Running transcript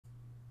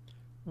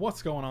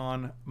What's going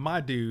on, my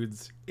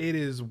dudes? It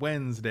is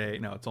Wednesday.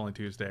 No, it's only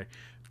Tuesday.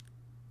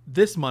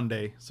 This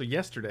Monday, so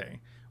yesterday,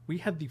 we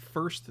had the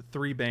first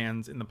three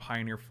bands in the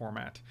Pioneer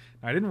format.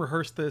 Now, I didn't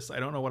rehearse this. I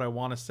don't know what I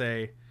want to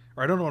say,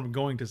 or I don't know what I'm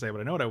going to say, but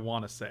I know what I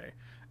want to say.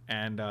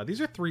 And these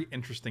are three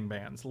interesting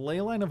bands.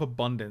 Leyline of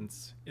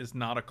Abundance is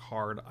not a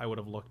card I would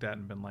have looked at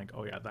and been like,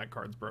 oh yeah, that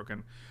card's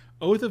broken.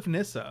 Oath of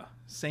Nissa,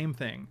 same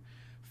thing.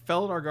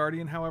 Felidar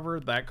Guardian, however,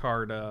 that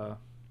card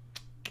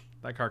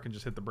can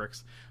just hit the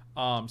bricks.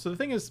 So the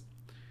thing is,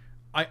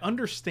 I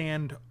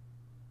understand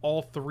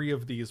all three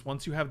of these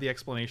once you have the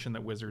explanation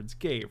that Wizards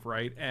gave,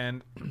 right?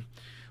 And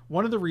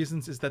one of the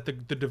reasons is that the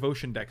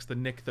devotion decks, the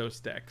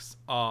Nykthos decks,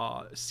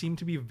 seem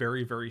to be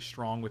very, very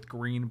strong, with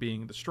green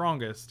being the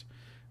strongest,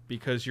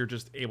 because you're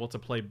just able to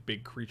play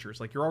big creatures.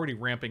 Like, you're already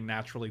ramping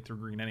naturally through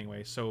green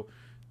anyway, so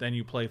then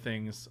you play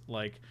things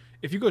like,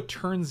 if you go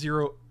turn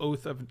 0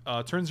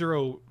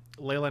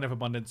 Leyline of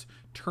Abundance,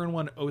 turn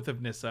 1 Oath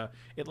of Nissa,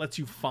 it lets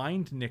you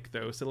find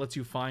Nykthos, it lets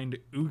you find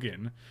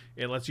Ugin,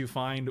 it lets you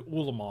find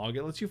Ulamog,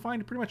 it lets you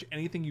find pretty much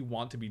anything you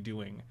want to be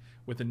doing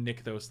with a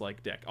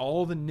Nykthos-like deck.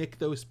 All the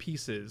Nykthos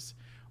pieces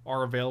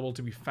are available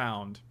to be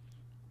found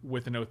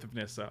with an Oath of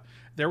Nissa.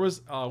 There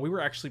was, we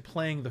were actually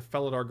playing the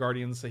Felidar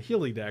Guardian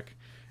Saheeli deck,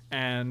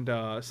 and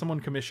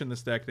someone commissioned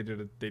this deck. They did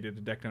a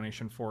deck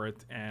donation for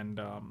it, and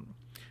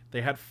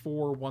they had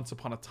 4 Once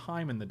Upon a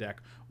Time in the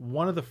deck.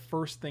 One of the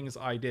first things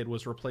I did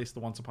was replace the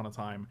Once Upon a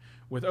Time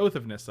with Oath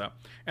of Nissa.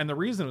 And the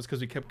reason was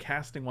because we kept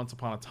casting Once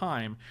Upon a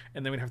Time,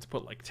 and then we'd have to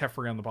put like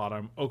Teferi on the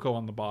bottom, Oko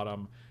on the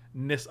bottom,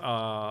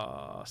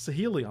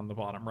 Saheeli on the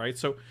bottom, right?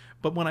 So,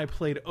 but when I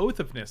played Oath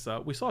of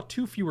Nissa, we saw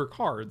 2 fewer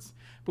cards,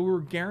 but we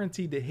were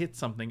guaranteed to hit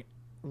something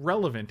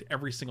relevant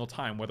every single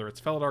time, whether it's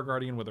Felidar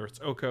Guardian, whether it's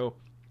Oko,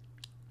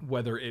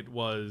 whether it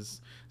was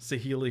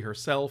Saheeli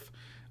herself.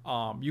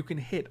 You can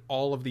hit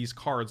all of these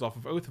cards off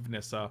of Oath of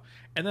Nissa,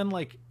 and then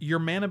like your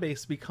mana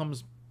base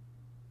becomes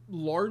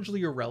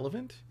largely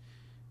irrelevant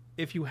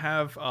if you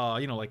have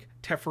like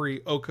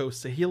Teferi, Oko,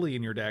 Saheeli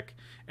in your deck,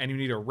 and you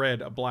need a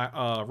red, a black,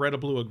 red, a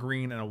blue, a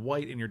green, and a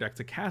white in your deck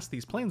to cast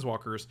these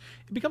planeswalkers.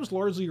 It becomes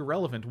largely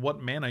irrelevant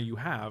what mana you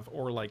have,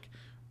 or like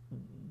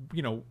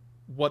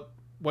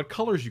what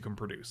colors you can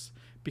produce,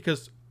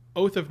 because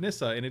Oath of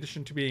Nissa, in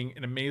addition to being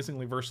an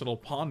amazingly versatile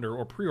ponder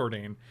or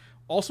preordain,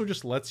 also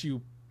just lets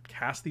you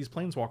cast these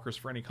planeswalkers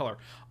for any color.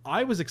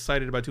 I was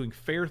excited about doing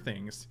fair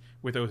things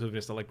with Oath of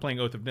Nissa, like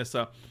playing Oath of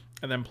Nissa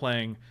and then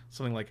playing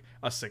something like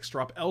a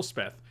 6-drop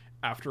Elspeth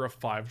after a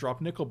 5-drop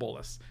Nicol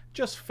Bolas.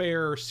 Just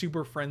fair,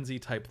 super frenzy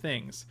type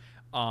things.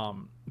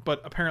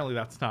 But apparently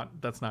that's not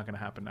going to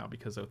happen now,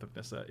 because Oath of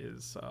Nissa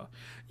is,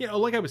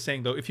 like I was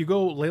saying though, if you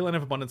go Leyline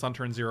of Abundance on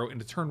turn 0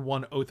 into turn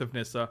 1 Oath of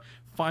Nissa,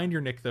 find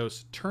your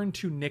Nykthos, turn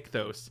 2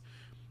 Nykthos,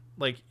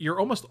 like you're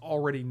almost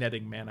already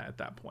netting mana at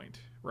that point,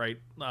 right?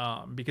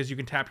 Because you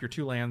can tap your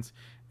 2 lands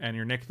and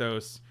your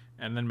Nykthos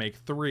and then make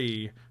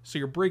 3, so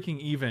you're breaking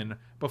even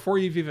before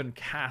you've even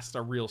cast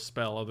a real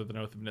spell other than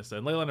Oath of Nissa.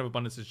 And Leyline of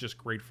Abundance is just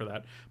great for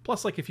that.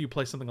 Plus, like if you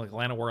play something like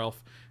Llanowar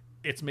Elf,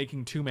 it's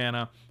making 2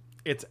 mana.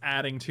 It's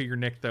adding to your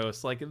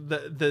Nykthos. Like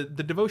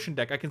the devotion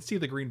deck, I can see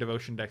the green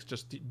devotion decks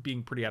just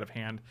being pretty out of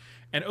hand.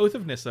 And Oath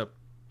of Nissa,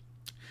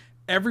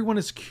 everyone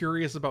is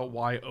curious about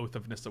why Oath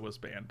of Nissa was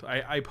banned.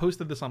 I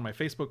posted this on my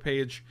Facebook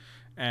page,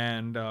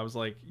 and I was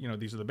like,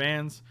 these are the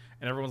bans,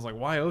 and everyone's like,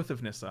 why Oath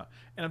of Nissa?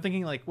 And I'm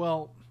thinking like,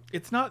 well,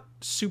 it's not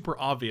super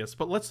obvious,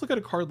 but let's look at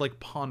a card like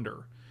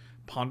Ponder.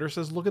 Ponder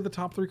says, look at the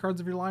top 3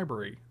 cards of your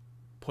library,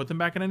 put them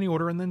back in any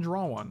order, and then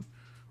draw one,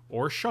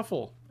 or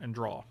shuffle and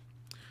draw.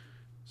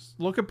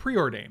 Look at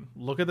Preordain.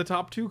 Look at the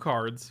top 2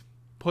 cards,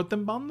 put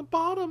them on the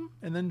bottom,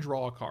 and then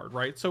draw a card,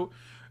 right? So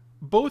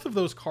both of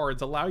those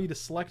cards allow you to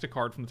select a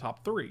card from the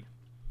top 3.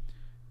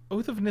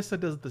 Oath of Nissa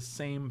does the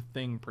same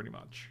thing pretty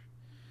much.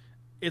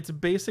 It's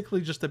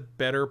basically just a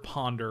better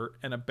Ponder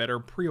and a better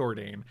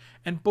Preordain,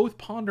 and both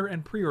Ponder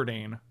and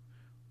Preordain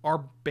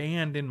are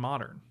banned in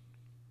Modern.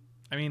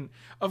 I mean,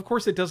 of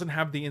course it doesn't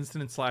have the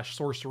instant /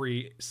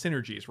 sorcery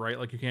synergies, right?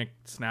 Like you can't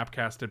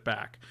snapcast it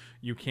back.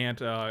 You can't,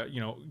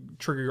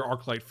 trigger your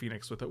Arclight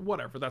Phoenix with it.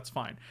 Whatever, that's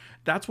fine.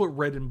 That's what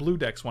red and blue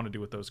decks want to do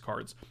with those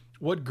cards.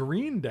 What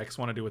green decks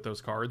want to do with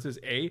those cards is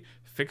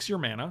fix your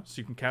mana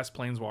so you can cast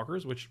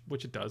planeswalkers, which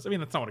it does. I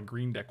mean, that's not what a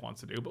green deck wants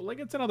to do, but like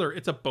it's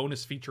a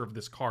bonus feature of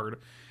this card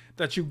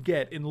that you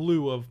get in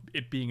lieu of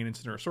it being an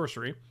instant or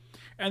sorcery.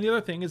 And the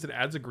other thing is it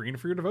adds a green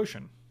for your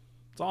devotion.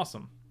 It's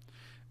awesome.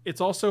 It's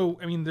also,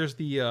 I mean, there's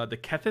the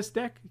Kethis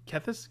deck,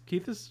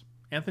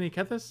 Anthony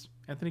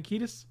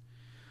Kiedis,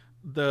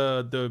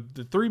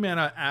 the 3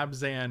 mana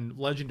Abzan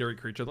legendary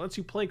creature that lets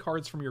you play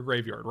cards from your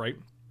graveyard, right?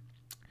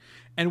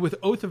 And with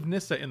Oath of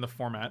Nissa in the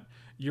format,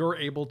 you're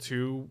able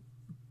to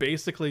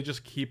basically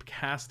just keep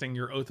casting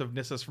your Oath of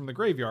Nissas from the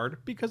graveyard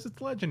because it's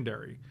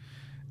legendary.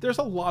 There's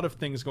a lot of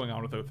things going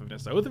on with Oath of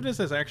Nissa. Oath of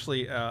Nissa is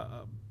actually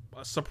a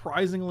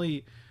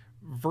surprisingly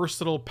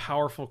versatile,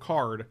 powerful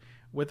card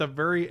with a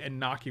very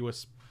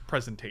innocuous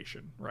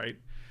presentation, right?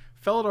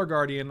 Felidar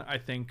Guardian, I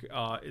think,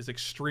 is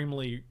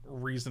extremely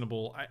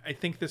reasonable. I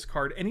think this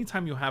card,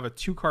 anytime you have a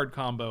 2-card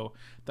combo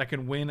that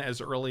can win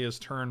as early as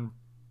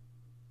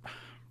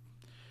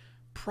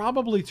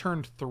probably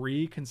turn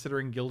 3,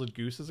 considering Gilded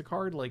Goose is a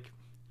card, like,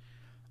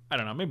 I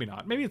don't know, maybe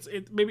not. Maybe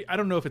I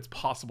don't know if it's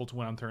possible to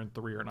win on turn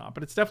 3 or not,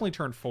 but it's definitely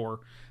turn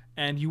 4,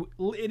 and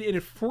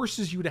it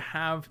forces you to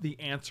have the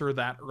answer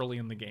that early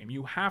in the game.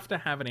 You have to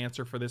have an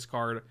answer for this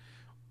card,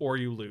 or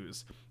you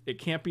lose. It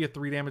can't be a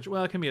 3 damage.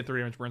 Well, it can be a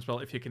 3 damage burn spell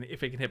if it can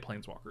hit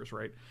planeswalkers,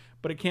 right?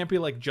 But it can't be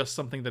like just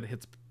something that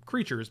hits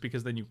creatures,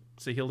 because then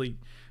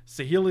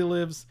Saheeli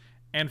lives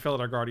and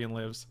Felidar Guardian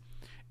lives.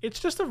 It's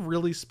just a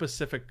really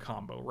specific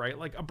combo, right?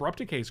 Like, Abrupt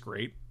Decay is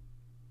great,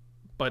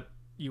 but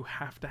you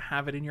have to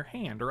have it in your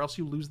hand or else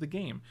you lose the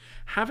game.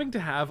 Having to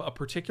have a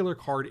particular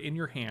card in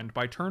your hand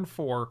by turn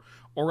 4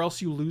 or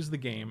else you lose the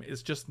game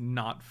is just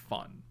not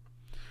fun,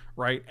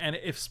 right? And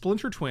if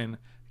Splinter Twin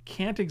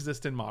can't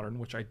exist in Modern,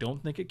 which I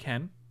don't think it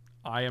can,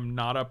 I am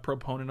not a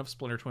proponent of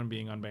Splinter Twin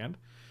being unbanned,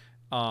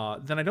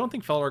 then I don't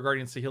think Felidar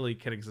Guardian Saheeli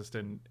can exist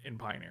in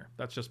Pioneer.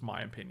 That's just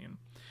my opinion.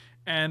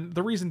 And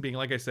the reason being,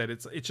 like I said,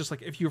 it's just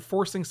like if you're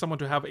forcing someone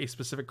to have a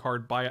specific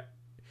card by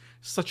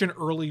such an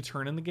early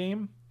turn in the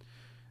game,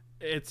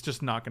 it's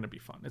just not going to be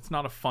fun. It's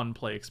not a fun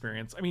play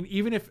experience. I mean,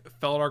 even if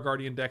Felidar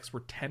Guardian decks were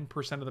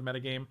 10% of the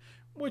metagame,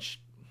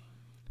 which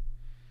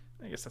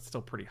I guess that's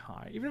still pretty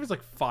high. Even if it's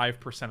like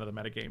 5% of the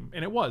metagame,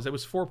 and it was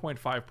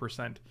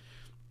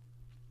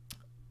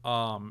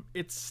 4.5%.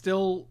 It's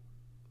still,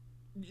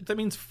 that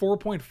means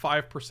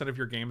 4.5% of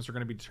your games are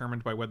going to be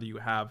determined by whether you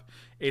have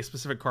a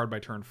specific card by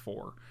turn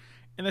 4.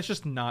 And that's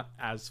just not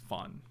as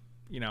fun,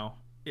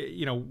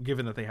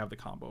 given that they have the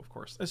combo, of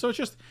course. And so it's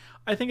just,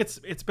 I think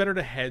it's better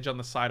to hedge on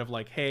the side of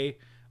like, hey,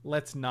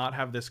 let's not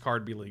have this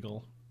card be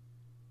legal,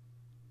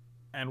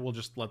 and we'll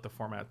just let the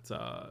format,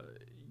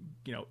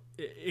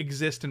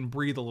 exist and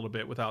breathe a little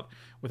bit without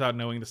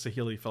knowing the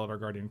Saheeli Felidar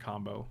Guardian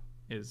combo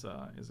is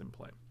in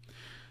play.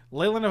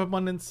 Leyline of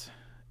Abundance,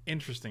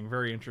 interesting,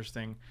 very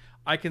interesting.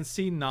 I can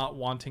see not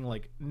wanting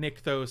like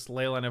Nykthos,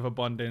 Leyline of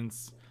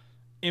Abundance,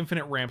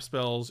 infinite ramp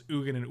spells,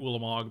 Ugin and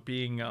Ulamog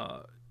being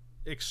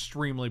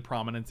extremely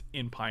prominent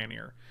in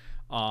Pioneer.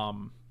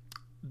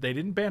 They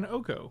didn't ban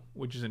Oko,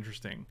 which is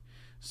interesting.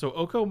 So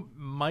Oko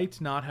might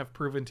not have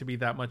proven to be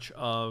that much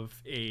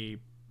of a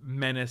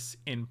menace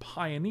in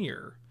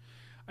Pioneer.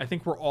 I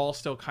think we're all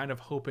still kind of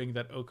hoping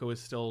that Oko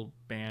is still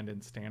banned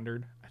in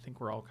Standard. I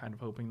think we're all kind of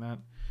hoping that.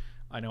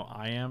 I know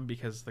I am,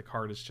 because the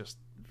card is just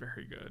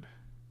very good.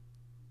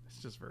 It's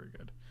just very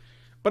good.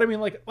 But I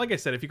mean, like I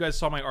said, if you guys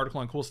saw my article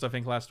on Cool Stuff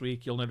Inc. last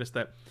week, you'll notice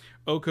that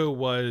Oko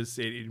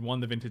it won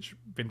the Vintage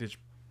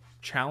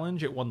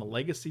Challenge. It won the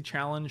Legacy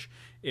Challenge.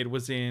 It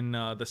was in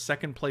the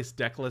second place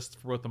deck list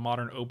for both the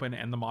Modern Open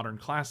and the Modern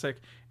Classic,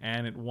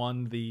 and it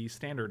won the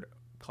Standard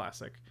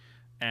Classic,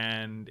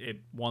 and it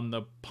won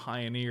the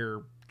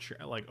Pioneer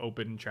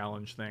Open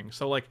Challenge thing.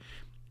 So like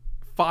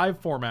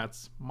 5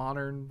 formats: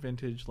 Modern,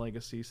 Vintage,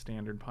 Legacy,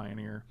 Standard,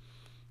 Pioneer.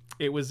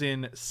 It was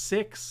in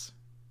 6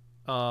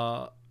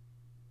 of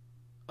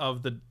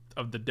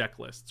the deck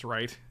lists,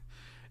 right?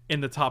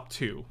 In the top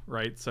 2,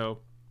 right? So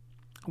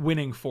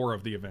winning 4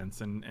 of the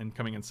events and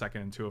coming in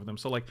second in 2 of them.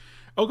 So like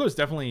Oko is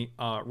definitely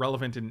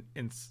relevant in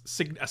a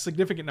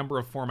significant number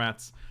of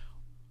formats,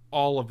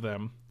 all of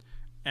them.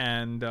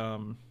 And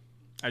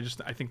I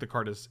think the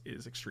card is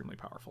extremely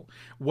powerful.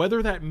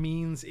 Whether that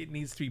means it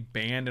needs to be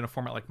banned in a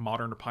format like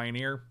Modern or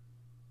Pioneer,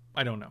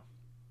 I don't know.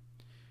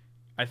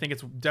 I think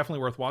it's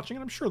definitely worth watching,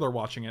 and I'm sure they're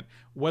watching it.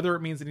 Whether it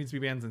means it needs to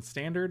be banned in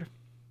Standard,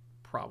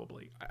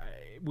 probably.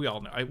 We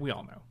all know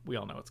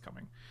it's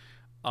coming.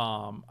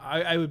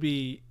 I would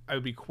be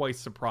quite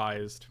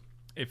surprised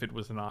if it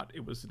was not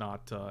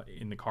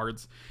in the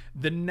cards.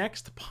 The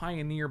next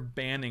Pioneer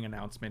banning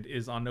announcement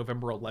is on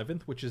November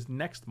 11th, which is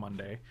next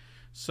Monday.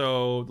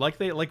 So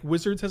like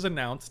Wizards has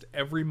announced,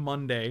 every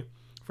Monday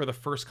for the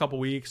first couple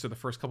weeks or the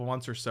first couple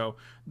months or so,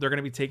 they're going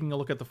to be taking a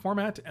look at the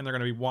format, and they're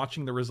going to be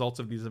watching the results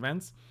of these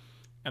events,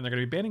 and they're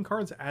going to be banning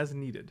cards as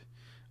needed.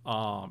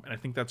 And I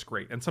think that's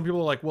great. And some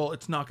people are like, well,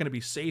 it's not going to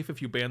be safe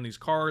if you ban these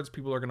cards.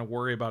 People are going to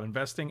worry about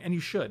investing, and you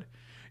should.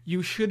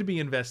 You should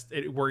be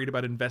worried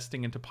about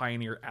investing into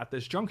Pioneer at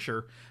this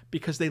juncture,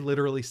 because they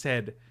literally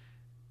said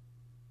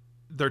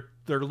they're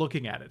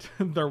looking at it.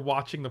 They're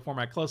watching the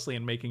format closely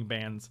and making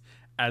bans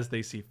as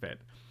they see fit.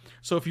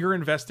 So if you're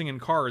investing in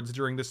cards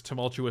during this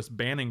tumultuous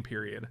banning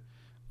period,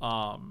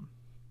 don't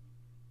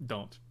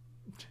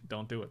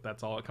do it.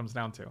 That's all it comes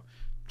down to.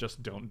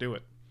 Just don't do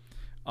it.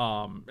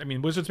 I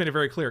mean, Wizards made it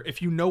very clear.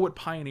 If you know what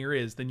Pioneer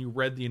is, then you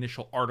read the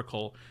initial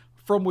article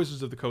from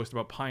Wizards of the Coast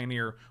about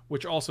Pioneer,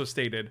 which also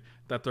stated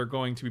that they're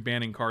going to be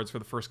banning cards for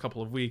the first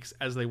couple of weeks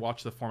as they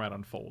watch the format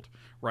unfold,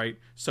 right?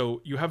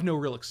 So you have no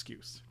real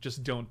excuse.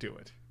 Just don't do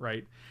it,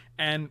 right?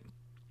 And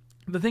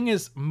the thing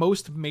is,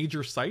 most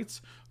major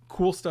sites,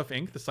 Cool Stuff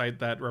Inc., the site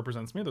that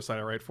represents me, the site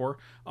I write for,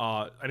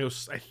 I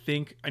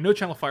know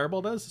Channel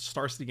Fireball does,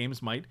 Star City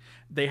Games might,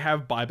 they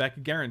have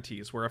buyback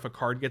guarantees where if a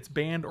card gets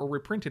banned or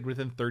reprinted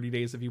within 30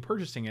 days of you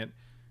purchasing it,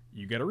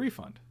 you get a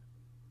refund.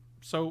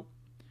 So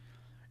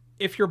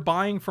If you're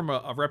buying from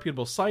a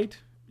reputable site,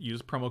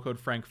 use promo code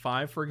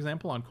Frank5, for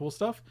example, on cool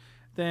stuff,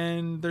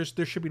 then there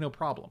should be no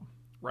problem,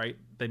 right?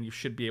 Then you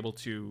should be able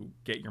to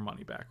get your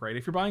money back, right?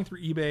 If you're buying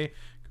through eBay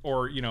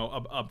or, you know,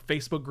 a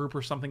Facebook group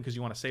or something because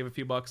you want to save a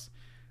few bucks,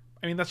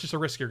 I mean, that's just a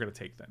risk you're going to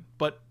take then.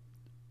 But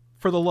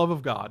for the love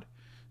of God,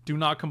 do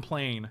not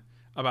complain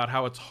about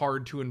how it's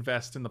hard to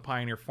invest in the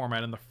Pioneer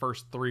format in the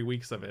first 3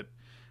 weeks of it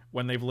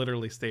when they've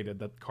literally stated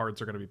that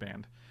cards are going to be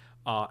banned.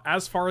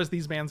 As far as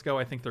these bans go,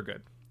 I think they're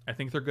good. I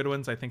think they're good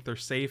ones. I think they're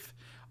safe.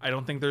 I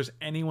don't think there's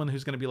anyone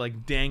who's going to be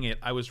like, dang it,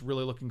 I was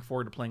really looking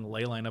forward to playing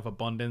Leyline of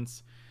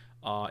Abundance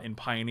in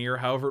Pioneer.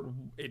 However,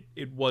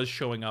 it was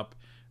showing up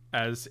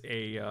as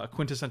a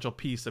quintessential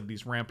piece of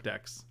these ramp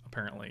decks,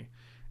 apparently.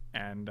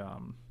 And,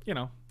 you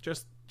know,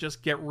 just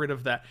get rid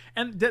of that.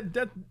 And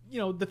that you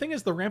know, the thing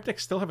is, the ramp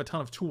decks still have a ton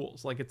of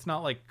tools. Like, it's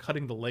not like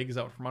cutting the legs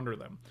out from under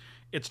them.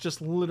 It's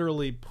just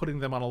literally putting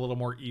them on a little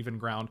more even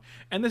ground.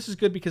 And this is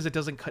good because it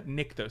doesn't cut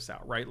Nykthos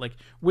out, right? Like,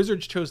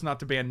 Wizards chose not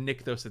to ban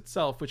Nykthos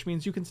itself, which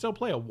means you can still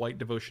play a white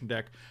Devotion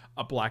deck,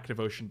 a black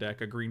Devotion deck,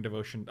 a green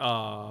Devotion,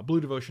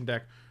 blue Devotion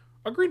deck,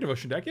 a green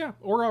Devotion deck, yeah,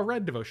 or a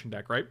red Devotion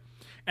deck, right?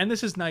 And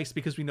this is nice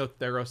because we know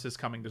Theros is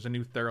coming. There's a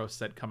new Theros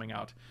set coming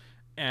out.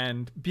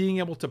 And being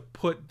able to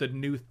put the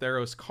new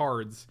Theros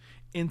cards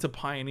into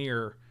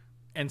Pioneer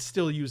and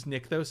still use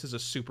Nykthos is a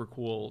super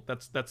cool.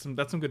 That's some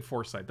good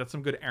foresight. That's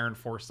some good Aaron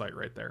foresight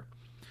right there.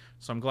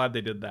 So I'm glad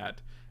they did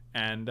that.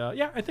 And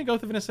yeah, I think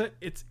Oath of Innocence,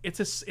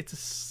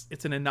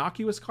 it's an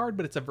innocuous card,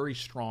 but it's a very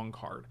strong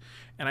card.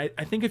 And I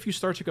think if you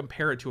start to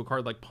compare it to a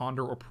card like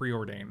Ponder or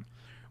Preordain,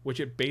 which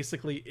it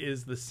basically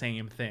is the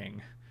same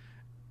thing,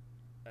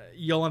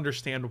 you'll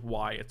understand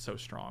why it's so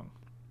strong.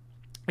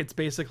 It's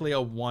basically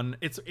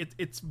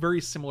it's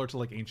very similar to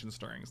like Ancient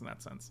Stirrings in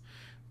that sense.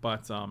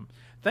 But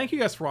thank you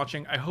guys for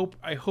watching. I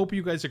hope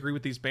you guys agree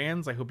with these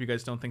bans. I hope you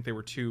guys don't think they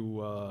were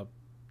too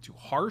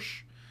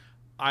harsh.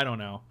 I don't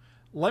know.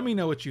 Let me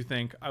know what you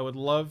think. I would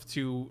love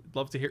to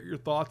hear your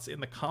thoughts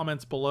in the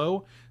comments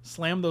below.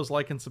 Slam those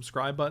like and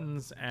subscribe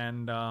buttons,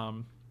 and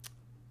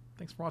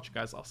thanks for watching,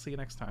 guys. I'll see you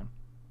next time.